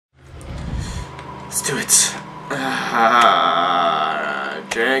Let's do it.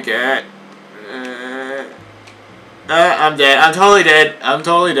 Drink it. I'm dead. I'm totally dead. I'm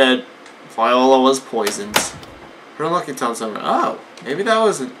totally dead. Viola was poisoned. Her lucky town summer. Oh, maybe that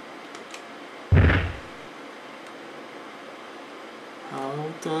wasn't.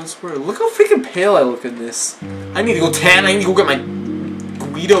 How does work? Look how freaking pale I look in this. I need to go tan. I need to go get my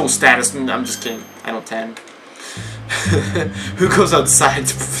Guido status. I'm just kidding. I don't tan. Who goes outside?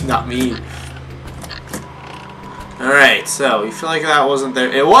 Not me. Alright, so you feel like that wasn't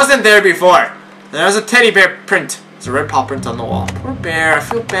there. It wasn't there before. There's a teddy bear print. There's a red paw print on the wall. Poor bear. I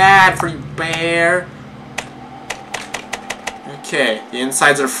feel bad for you, bear. Okay, the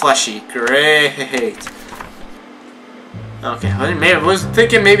insides are fleshy. Great. Okay, I was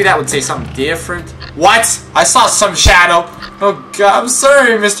thinking maybe that would say something different. What? I saw some shadow. Oh god, I'm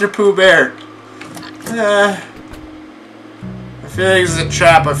sorry, Mr. Pooh Bear. I feel like this is a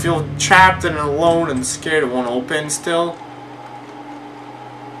trap. I feel trapped and alone and scared. It won't open still.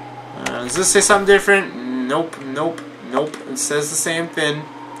 Does this say something different? Nope. It says the same thing.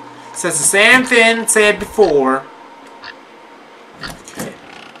 It says the same thing it said before. Okay.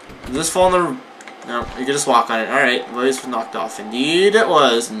 Does this fall in the... No, you can just walk on it. Alright, voice was knocked off. Indeed it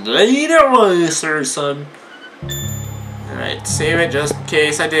was. Indeed it was, sir, son. Alright, save it just in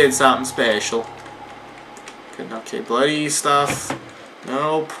case I did something special. Okay, bloody stuff.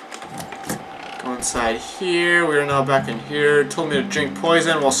 Nope. Go inside here. We're now back in here. Told me to drink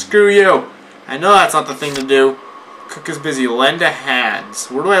poison. Well, screw you. I know that's not the thing to do. Cook is busy. Lend a hand.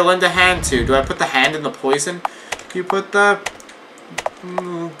 Where do I lend a hand to? Do I put the hand in the poison? You put the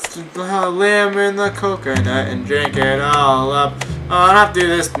limb in the coconut and drink it all up. Oh, I don't have to do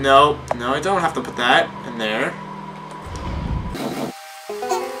this. Nope. No, I don't have to put that in there.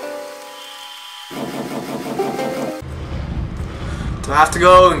 Do I have to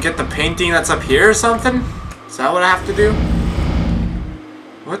go and get the painting that's up here or something? Is that what I have to do?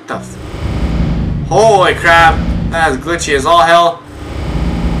 What the f... Holy crap! That is glitchy as all hell.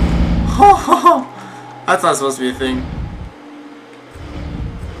 That's not supposed to be a thing.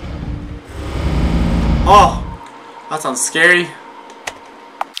 Oh! That sounds scary.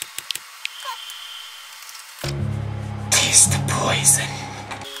 Taste the poison.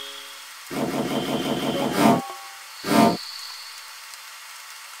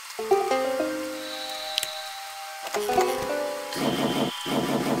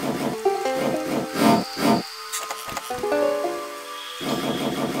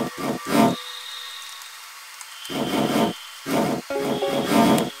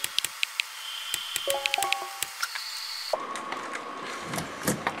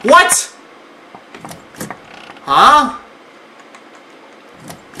 What? Huh?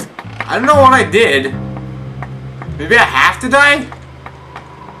 I don't know what I did. Maybe I have to die?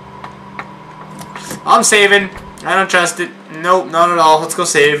 I'm saving. I don't trust it. Nope, not at all. Let's go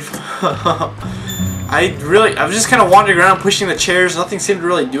save. I was just kind of wandering around pushing the chairs. Nothing seemed to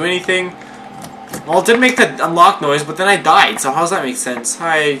really do anything. Well, it did make the unlock noise, but then I died. So how does that make sense?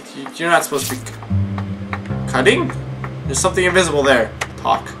 Hi, you're not supposed to be cutting? There's something invisible there.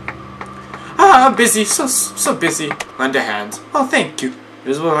 Talk. Ah, busy. So busy. Lend a hand. Oh, thank you.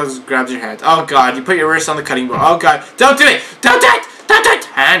 Invisible just grabs your hand. Oh god, you put your wrist on the cutting board. Oh god, don't do it! Don't do it! Don't do it!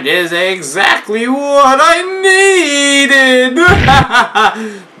 Hand is exactly what I needed!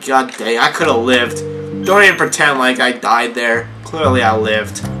 God dang, I could have lived. Don't even pretend like I died there. Clearly I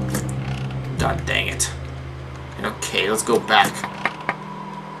lived. God dang it. Okay, let's go back.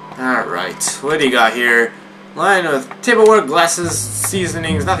 Alright, what do you got here? Line with tableware, glasses,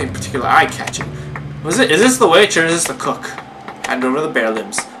 seasonings, nothing particular eye-catching. Is this the witch or is this the cook? Hand over the bear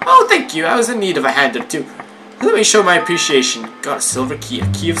limbs. Oh, thank you. I was in need of a hand or two. Let me show my appreciation. Got a silver key, a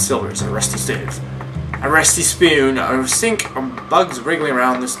key of silvers, a rusty stove, a rusty spoon, a sink, or bugs wriggling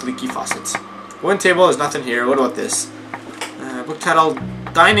around this leaky faucet. One table, there's nothing here. What about this? Book titled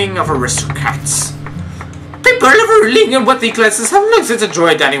Dining of Aristocrats. People are ruling and what the classes have looked at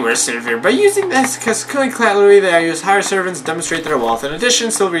enjoy dining with a silver. By using this cutlery, they use hire servants to demonstrate their wealth. In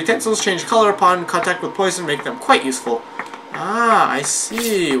addition, silver utensils change color upon contact with poison, make them quite useful. Ah, I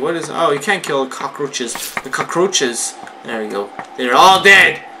see. What is... Oh, you can't kill cockroaches. The cockroaches. There we go. They're all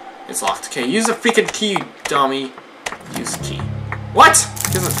dead. It's locked. Okay, use a freaking key, dummy. Use key. What?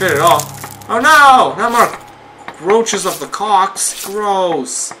 Doesn't fit at all. Oh no! Not more roaches of the cocks.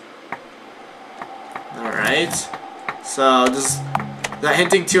 Gross. Alright. So, is that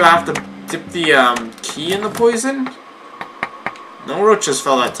hinting to I have to dip the key in the poison? No roaches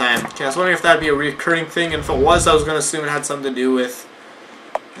fell that time. Okay, I was wondering if that'd be a recurring thing, and if it was, I was going to assume it had something to do with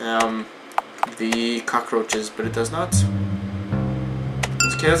the cockroaches, but it does not.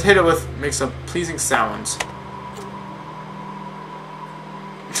 Let's Okay, let's hit it with makes a pleasing sound.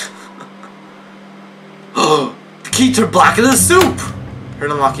 Oh, the key turned black in the soup!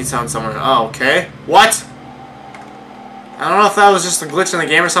 Heard unlucky sound somewhere. Oh, okay. What? I don't know if that was just a glitch in the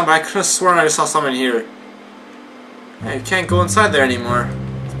game or something, but I could have sworn I just saw something here. Yeah, you can't go inside there anymore.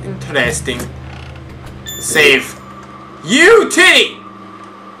 Interesting. Save. You titty!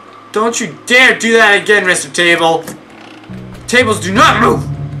 Don't you dare do that again, Mr. Table. Tables do not move!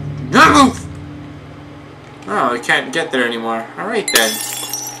 Do not move! Oh, I can't get there anymore. Alright then.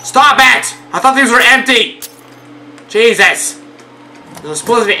 Stop it! I thought these were empty! Jesus! There's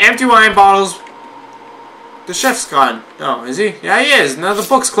supposed to be empty wine bottles. The chef's gone. Oh, is he? Yeah, he is. Now the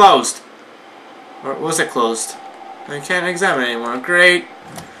book's closed. Or was it closed? I can't examine it anymore. Great.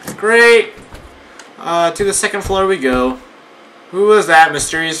 Great. To the second floor we go. Who was that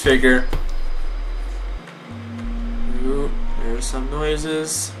mysterious figure? Ooh, there's some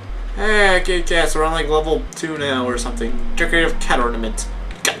noises. Hey, kitty cats. We're on like level 2 now or something. Decorative cat ornament.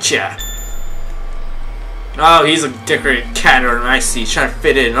 Gotcha. Oh, he's a decorated cat ornament. I see. He's trying to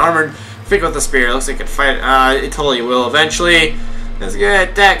fit in. Armored figure with the spear. Looks like it could fight. It totally will eventually. Let's get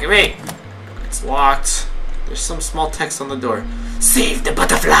attack. Wait. It's locked. There's some small text on the door. Save the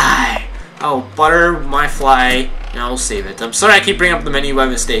butterfly. Oh, butter my fly. Now I'll save it. I'm sorry I keep bringing up the menu by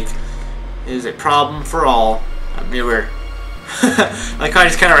mistake. It is a problem for all. I'm newer. Like I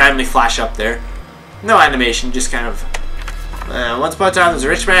just kind of randomly flash up there. No animation, just kind of. Once upon a time, there was a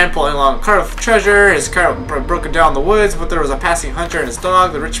rich man pulling along a cart of treasure. His cart broken down in the woods, but there was a passing hunter and his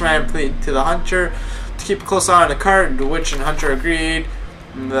dog. The rich man pleaded to the hunter to keep a close eye on the cart. The witch and hunter agreed.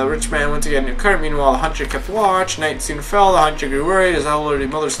 The rich man went to get a new cart. Meanwhile, the hunter kept watch. Night soon fell. The hunter grew worried. His elderly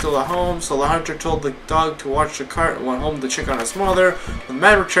mother still at home. So the hunter told the dog to watch the cart and went home to check on his mother. When the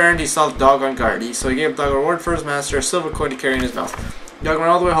man returned, he saw the dog on guard. So he gave the dog a reward for his master, a silver coin to carry in his mouth. The dog went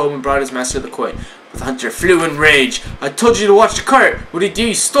all the way home and brought his master the coin. But the hunter flew in rage. I told you to watch the cart. What did he do?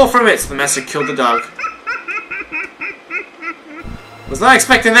 He stole from it. So the master killed the dog. Was not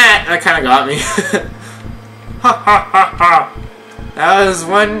expecting that. That kind of got me. Ha ha ha ha. That was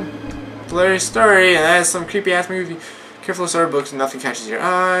one hilarious story, and that is some creepy ass movie. Careful of storybooks and nothing catches your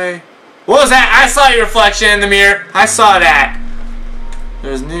eye. What was that? I saw your reflection in the mirror. I saw that.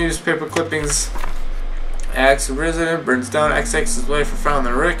 There's newspaper clippings. Ex resident burns down XX's wife are found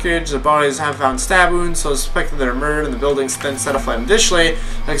in the wreckage. The bodies have found stab wounds, so it's suspected they are murdered, and the building's then set aflame. Additionally,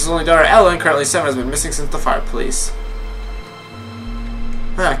 X's only daughter Ellen, currently 7, has been missing since the fire police.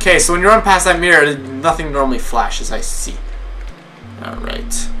 Okay, so when you run past that mirror, nothing normally flashes, I see.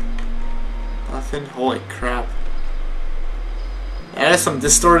 Alright. Nothing? Holy crap. That is some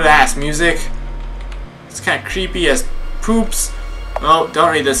distorted ass music. It's kind of creepy as poops. Oh,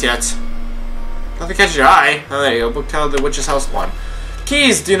 don't read this yet. Nothing catches your eye. Oh, there you go. Book titled The Witch's House 1.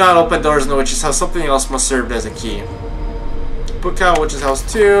 Keys do not open doors in the Witch's House. Something else must serve as a key. Book titled Witch's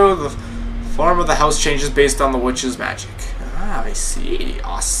House 2. The form of the house changes based on the witch's magic. Ah, I see.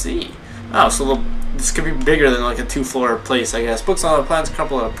 I see. Oh, so this could be bigger than like a 2-floor place, I guess. Books on the plans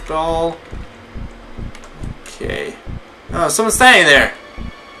crumple up doll. Okay. Oh, someone's standing there.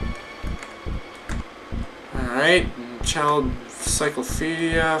 Alright. Child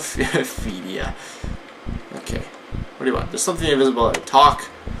Cyclopedia. Fedia. Okay. What do you want? There's something invisible there. Talk.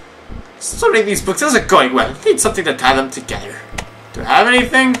 So many of these books isn't going well. I need something to tie them together. Do I have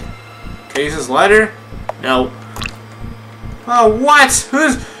anything? Case's letter? No. Oh, what?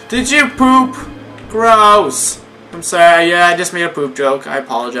 Did you poop? Gross. I'm sorry. Yeah, I just made a poop joke. I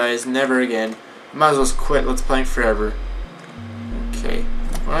apologize. Never again. Might as well quit. Let's play forever. Okay.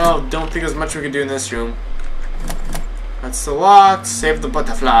 Well, don't think there's much we can do in this room. That's still locked. Save the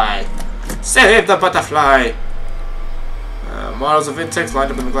butterfly. Save the butterfly. Models of insects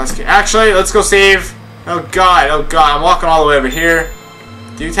lined up in the glass case. Actually, let's go save. Oh god. Oh god. I'm walking all the way over here.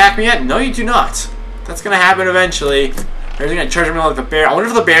 Do you attack me yet? No, you do not. That's gonna happen eventually. Are you gonna charge me like the bear? I wonder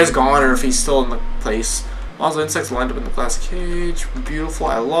if the bear's gone or if he's still in the place. Lots of insects lined up in the glass cage. Beautiful.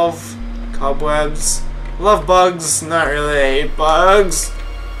 I love cobwebs. Love bugs. Not really. I hate bugs.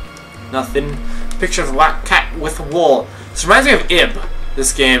 Nothing. Picture of a black cat with wool. This reminds me of Ib.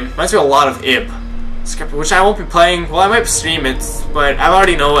 This game reminds me a lot of Ib. Which I won't be playing. Well, I might stream it, but I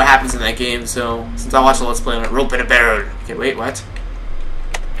already know what happens in that game. So since I watched a Let's Play on it, rope in a barrel. Okay, wait, what?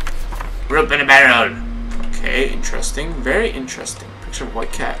 Rope in a barrel. Okay, interesting. Very interesting. Picture of a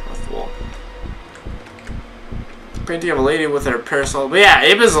white cat with wool. Painting of a lady with her parasol. But yeah,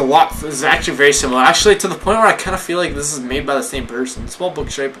 Abe is is actually very similar. Actually, to the point where I kind of feel like this is made by the same person. Small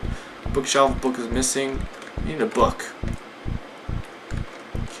bookshelf. Book is missing. I need a book.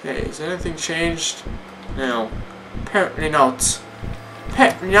 Okay, has anything changed? No. Apparently not.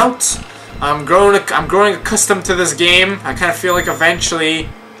 Note. I'm growing accustomed to this game. I kind of feel like eventually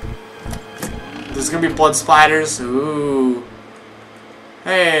there's gonna be blood splatters. Ooh.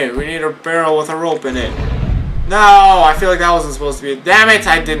 Hey, we need a barrel with a rope in it. No, I feel like that wasn't supposed to be. Damn it!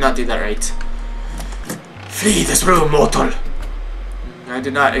 I did not do that right. Flee this room, mortal. I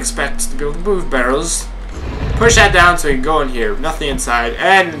did not expect to be able to move barrels. Push that down so we can go in here. Nothing inside,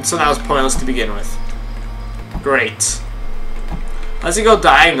 and so that was pointless to begin with. Great. Does he go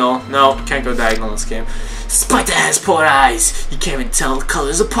diagonal? No, can't go diagonal in this game. Spider has poor eyes. You can't even tell the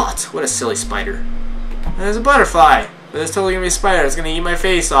colors apart. What a silly spider. There's a butterfly. But there's totally gonna be a spider. It's gonna eat my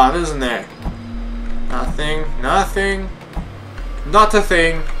face off, isn't there? Nothing. Nothing. Not a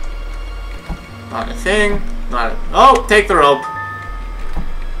thing. Not a thing. Not a... Oh! Take the rope.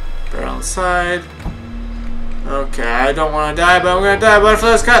 Barrel inside. Okay, I don't want to die, but I'm gonna die.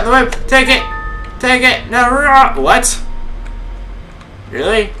 Butterfly's caught in the whip. Take it! Take it! No! What?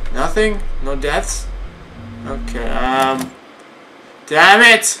 Really? Nothing? No deaths? Okay, damn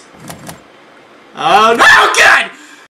it! Oh no! God!